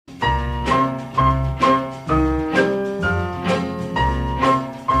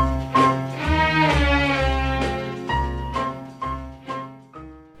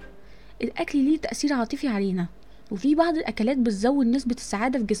تأثير عاطفي علينا، وفي بعض الأكلات بتزود نسبة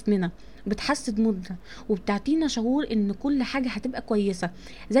السعادة في جسمنا، بتحسن مودنا وبتعطينا شعور ان كل حاجة هتبقى كويسة.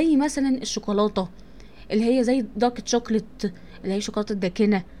 زي مثلا الشوكولاتة اللي هي زي دارك شوكليت، اللي هي شوكولاتة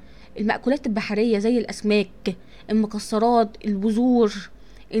داكنة، المأكولات البحرية زي الأسماك، المكسرات، البذور،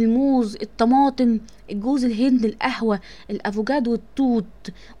 الموز، الطماطم، الجوز الهند، القهوة، الافوكادو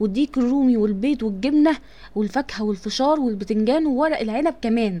والتوت والديك الرومي والبيض والجبنة والفاكهة والفشار والبتنجان وورق العنب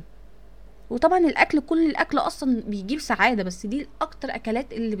كمان. وطبعا الاكل، كل الاكل اصلا بيجيب سعادة، بس دي اكتر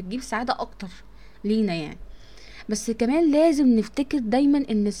اكلات اللي بتجيب سعادة اكتر لينا يعني. بس كمان لازم نفتكر دايما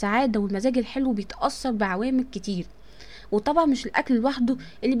ان السعادة والمزاج الحلو بيتأثر بعوامل كتير، وطبعا مش الاكل لوحده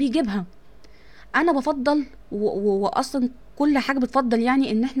اللي بيجيبها. انا بفضل واصلا كل حاجة بتفضل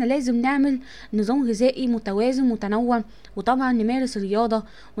يعني ان احنا لازم نعمل نظام غذائي متوازن متنوع، وطبعا نمارس الرياضة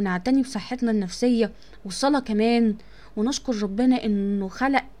ونعتني بصحتنا النفسية والصلاة كمان، ونشكر ربنا انه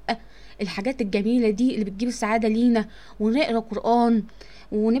خلق الحاجات الجميلة دي اللي بتجيب السعادة لينا، ونقرأ قرآن،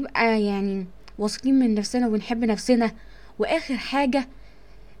 ونبقى يعني واثقين من نفسنا ونحب نفسنا. واخر حاجة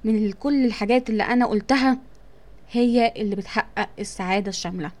من كل الحاجات اللي انا قلتها هي اللي بتحقق السعادة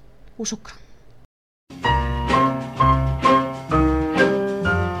الشاملة. وشكرا.